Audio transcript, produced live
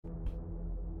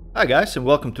Hi guys, and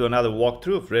welcome to another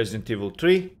walkthrough of Resident Evil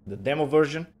 3, the demo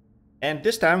version. And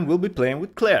this time we'll be playing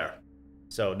with Claire.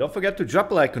 So don't forget to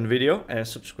drop a like on the video and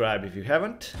subscribe if you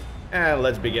haven't. And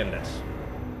let's begin this.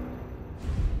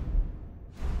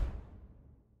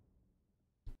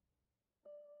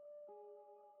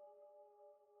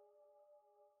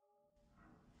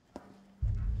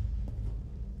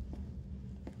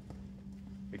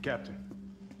 Hey, Captain.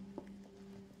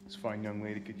 This fine young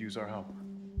lady could use our help.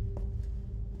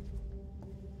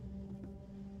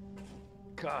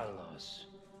 Carlos,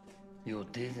 you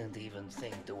didn't even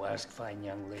think to ask fine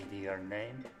young lady her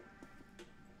name?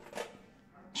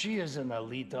 She is an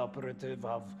elite operative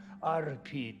of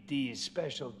RPD,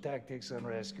 Special Tactics and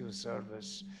Rescue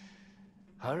Service.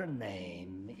 Her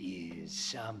name is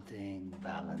something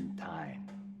Valentine.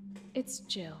 It's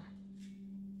Jill.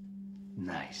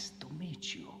 Nice to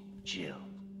meet you, Jill.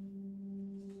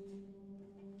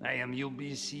 I am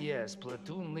UBCS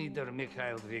Platoon Leader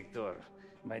Mikhail Victor.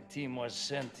 My team was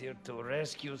sent here to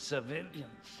rescue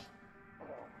civilians.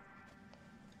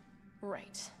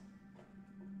 Right.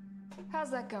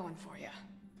 How's that going for you?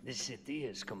 The city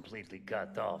is completely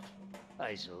cut off,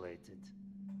 isolated.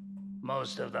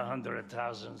 Most of the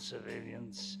 100,000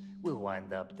 civilians will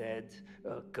wind up dead.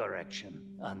 Correction,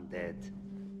 undead.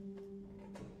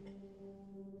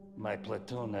 My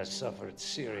platoon has suffered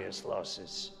serious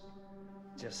losses.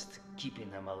 Just keeping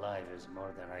them alive is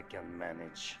more than I can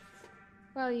manage.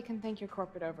 Well, you can thank your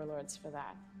corporate overlords for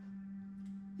that.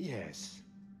 Yes.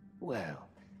 Well,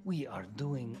 we are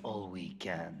doing all we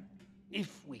can.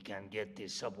 If we can get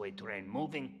this subway train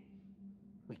moving,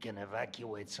 we can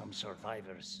evacuate some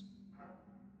survivors.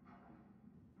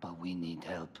 But we need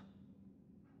help.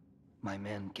 My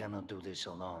men cannot do this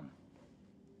alone.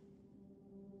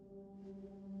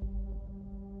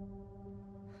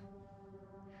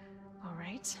 All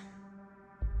right.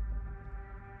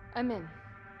 I'm in.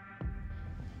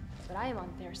 But I am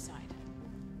on their side,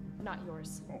 not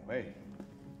yours. Oh, hey.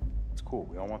 It's cool.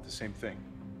 We all want the same thing.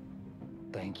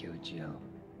 Thank you, Jill.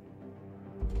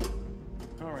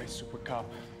 All right, Super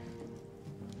Cop.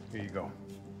 Here you go.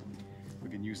 We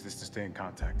can use this to stay in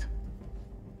contact.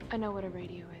 I know what a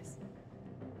radio is.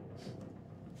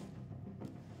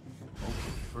 Okay,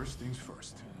 first things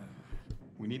first.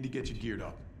 We need to get you geared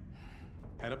up.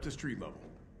 Head up to street level.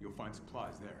 You'll find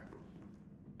supplies there.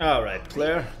 Alright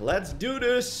Claire, let's do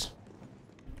this!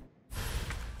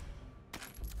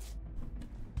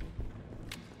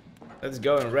 Let's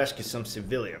go and rescue some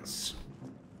civilians.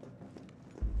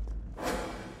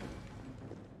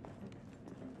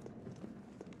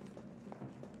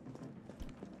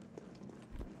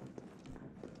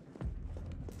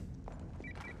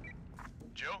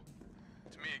 Jill?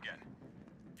 It's me again.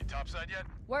 You topside yet?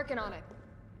 Working on it.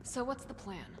 So what's the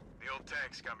plan? The old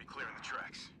tanks got me clearing the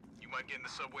tracks. You mind getting the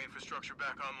subway infrastructure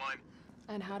back online?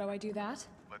 And how do I do that?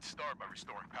 Let's start by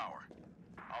restoring power.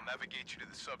 I'll navigate you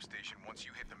to the substation once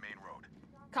you hit the main road.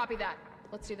 Copy that.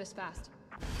 Let's do this fast.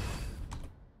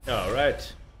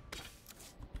 Alright.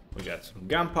 We got some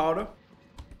gunpowder.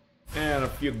 And a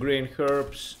few green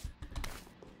herbs.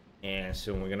 And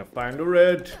soon we're gonna find the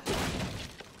red.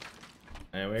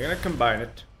 And we're gonna combine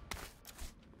it.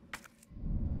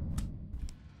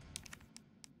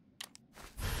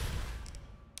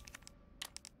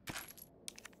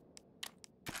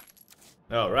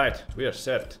 Alright, we are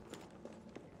set.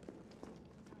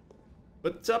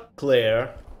 What's up,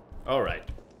 Claire? Alright.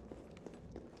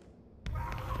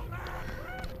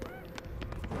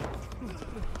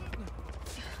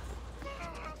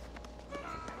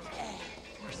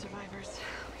 More survivors.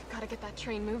 We've got to get that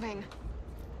train moving.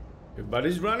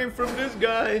 Everybody's running from this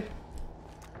guy.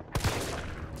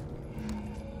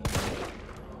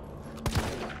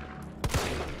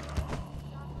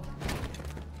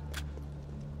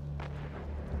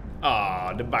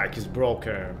 Ah, the bike is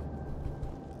broken.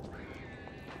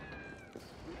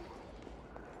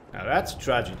 Now that's a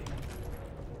tragedy.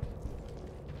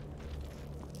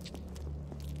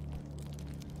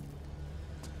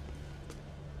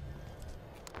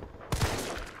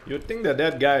 You'd think that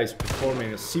that guy is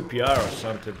performing a CPR or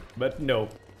something, but no.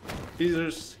 He's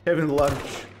just having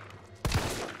lunch.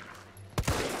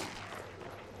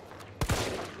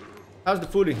 How's the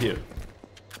food in here?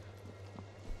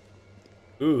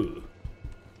 Ooh.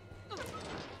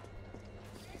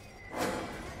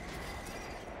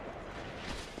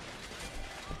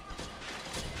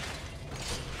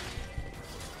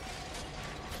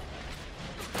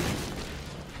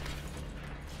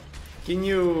 Can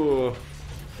you...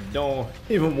 Don't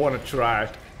even want to try.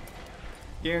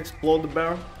 Can you explode the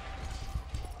barrel?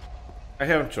 I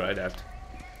haven't tried that.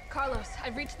 Carlos,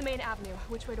 I've reached the main avenue.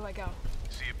 Which way do I go?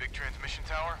 See a big transmission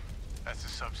tower? That's the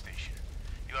substation.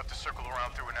 You'll have to circle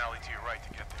around through an alley to your right to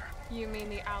get there. You mean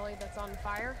the alley that's on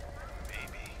fire?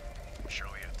 Maybe.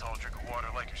 Surely a tall drink of water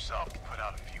like yourself can put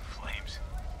out a few flames.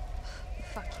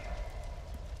 Fuck you.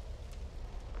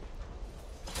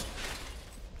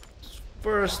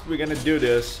 First, we're gonna do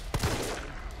this.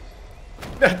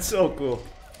 That's so cool.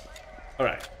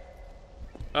 Alright.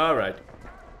 Alright.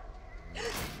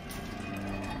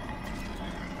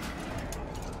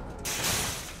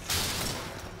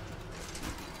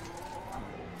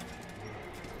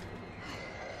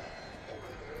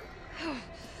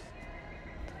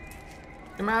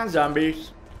 Come on,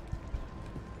 zombies.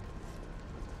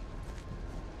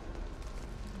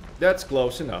 That's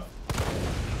close enough.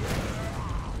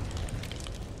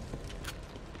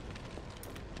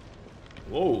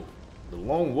 Whoa, the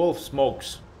lone wolf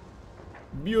smokes.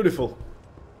 Beautiful.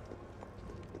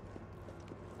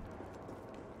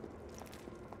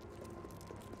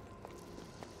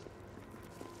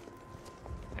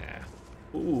 Yeah.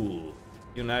 Ooh,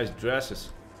 you nice dresses.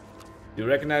 Do you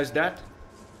recognize that?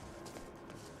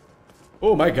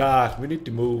 Oh my god, we need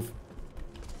to move.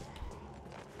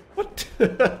 What?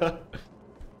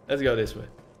 Let's go this way.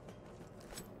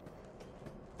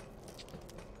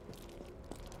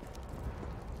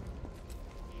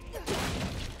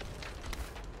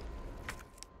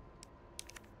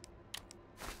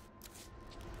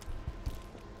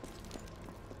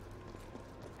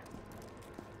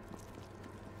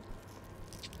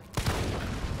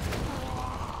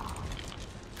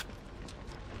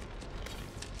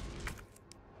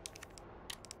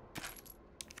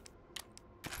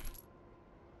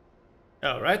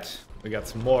 Alright, we got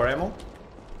some more ammo.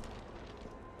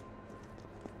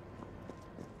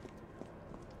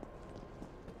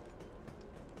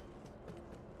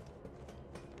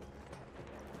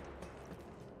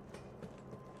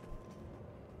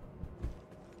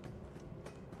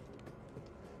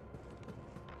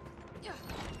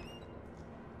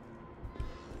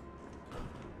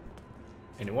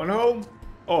 Anyone home?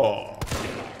 Oh,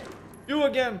 you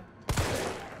again.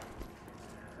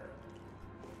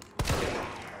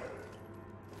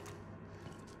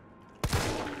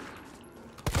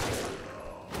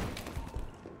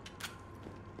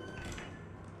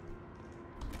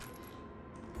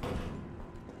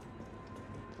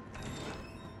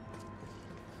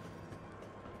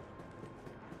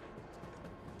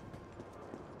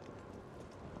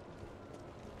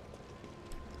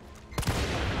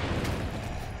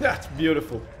 That's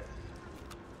beautiful.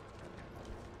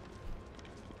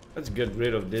 Let's get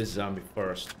rid of this zombie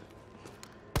first.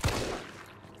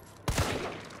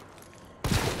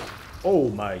 Oh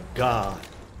my god.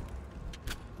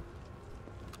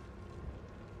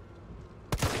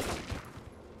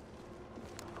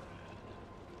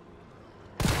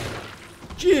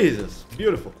 Jesus,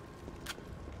 beautiful.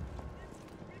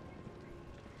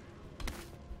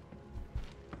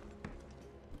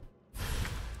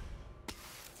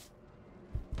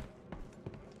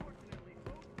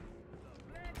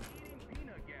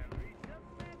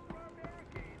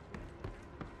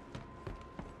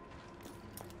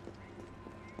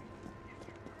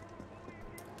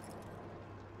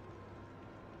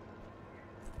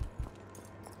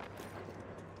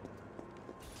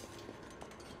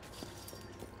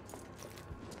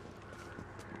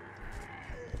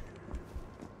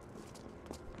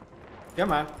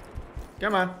 Come on.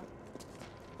 Come on.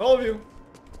 All of you.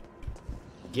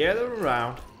 Gather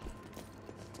around.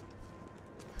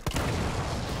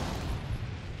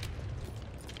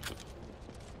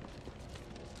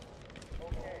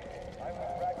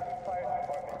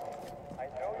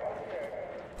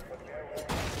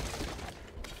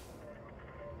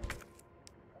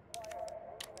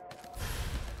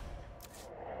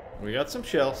 We got some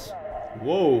shells.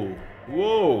 Whoa.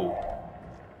 Whoa.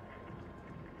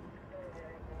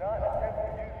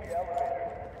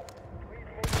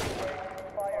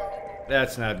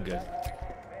 That's not good.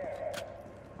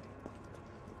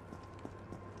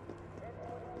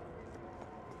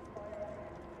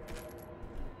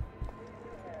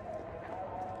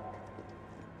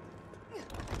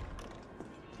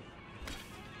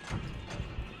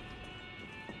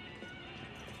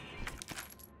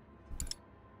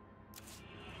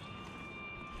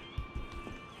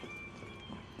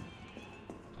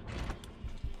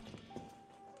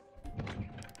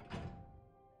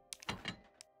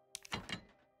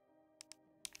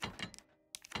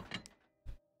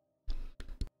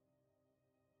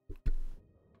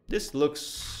 This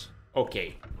looks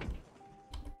okay.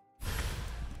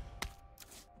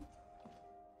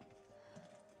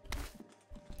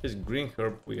 This green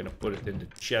herb, we're gonna put it in the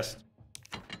chest.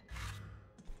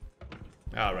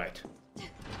 All right.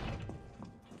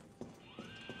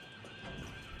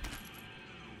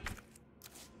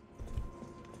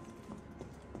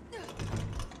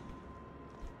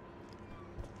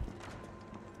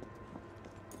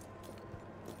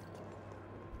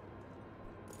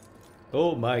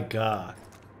 Oh my god.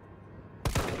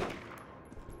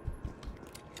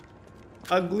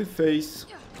 Ugly face.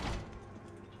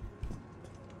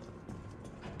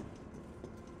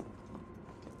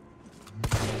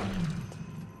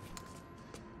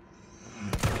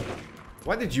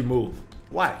 Why did you move?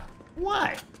 Why?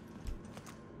 Why?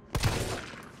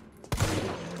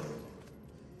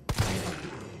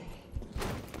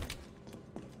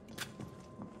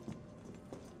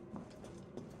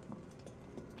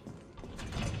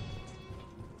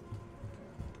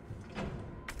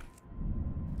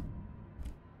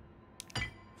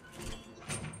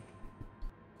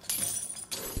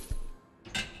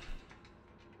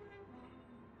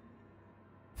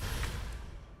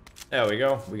 There we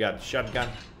go. We got the shotgun.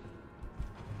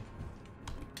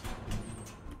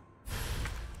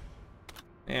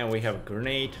 And we have a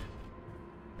grenade.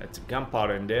 That's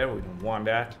gunpowder in there. We don't want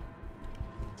that.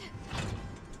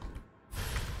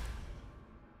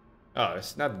 Oh,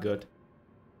 it's not good.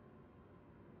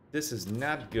 This is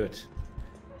not good.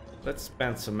 Let's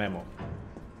spend some ammo.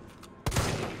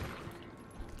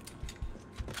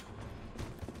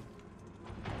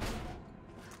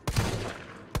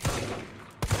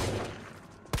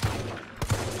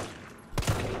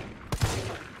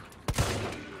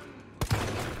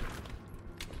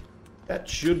 That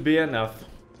should be enough.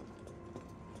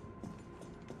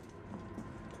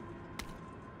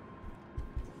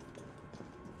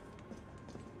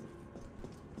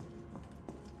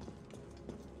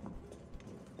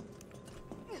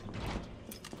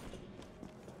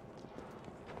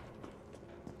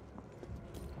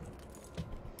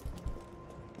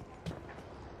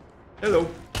 Hello.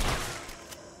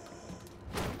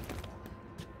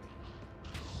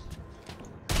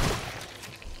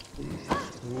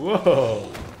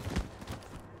 Whoa.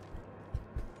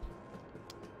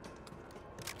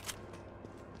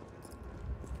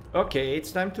 Okay,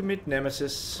 it's time to meet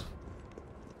Nemesis.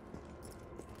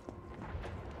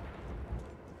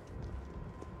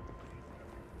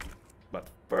 But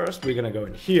first, we're gonna go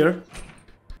in here.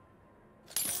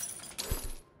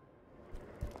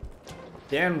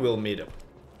 Then we'll meet him.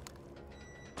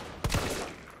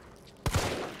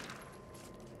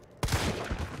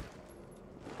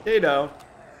 Stay down.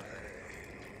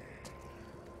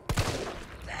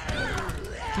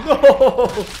 No!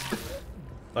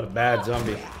 What a bad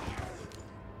zombie.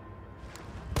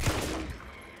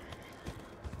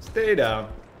 Stay down.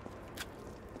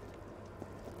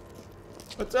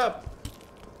 What's up?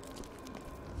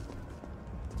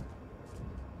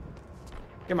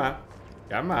 Come on.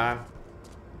 Come on.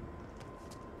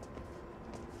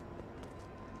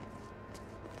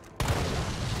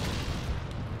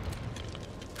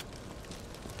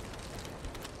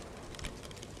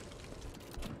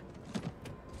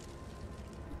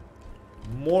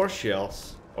 More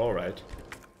shells. All right.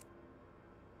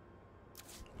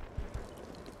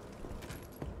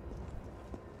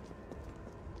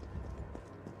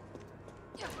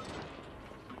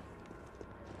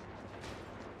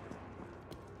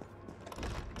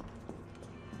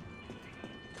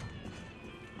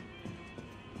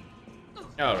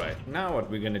 All right. Now what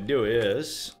we're gonna do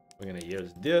is we're gonna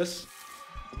use this.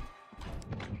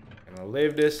 Gonna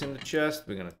leave this in the chest.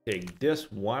 We're gonna take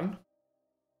this one.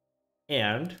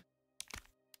 And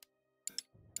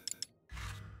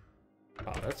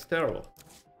oh, that's terrible.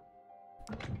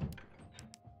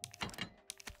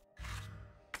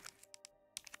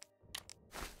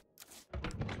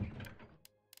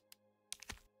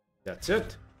 That's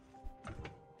it.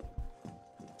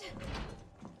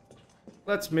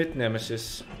 Let's meet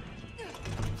Nemesis. What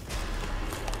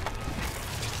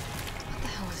the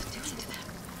hell was it doing to them?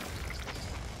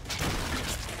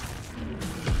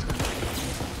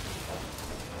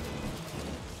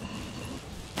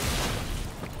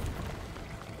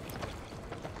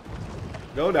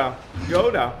 Go down. Go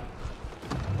down.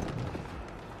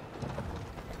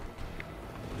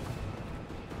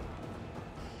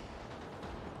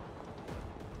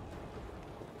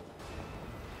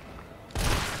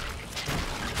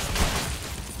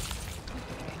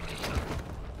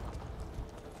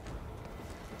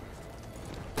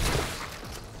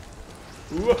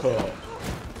 Whoa.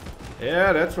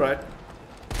 Yeah, that's right.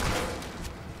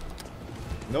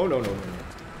 No, no, no, no, no.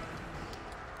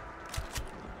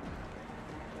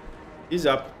 He's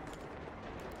up.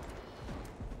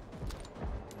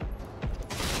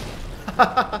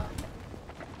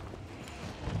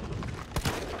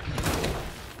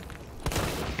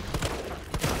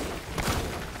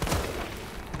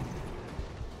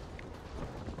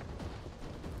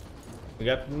 We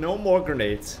got no more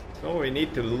grenades, so we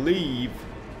need to leave.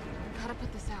 Gotta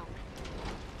put this out.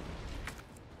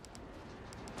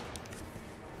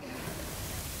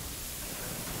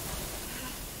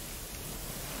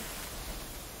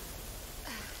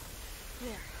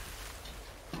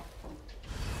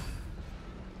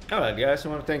 Alright guys, I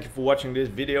want to thank you for watching this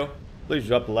video. Please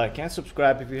drop a like and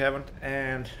subscribe if you haven't,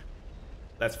 and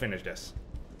let's finish this.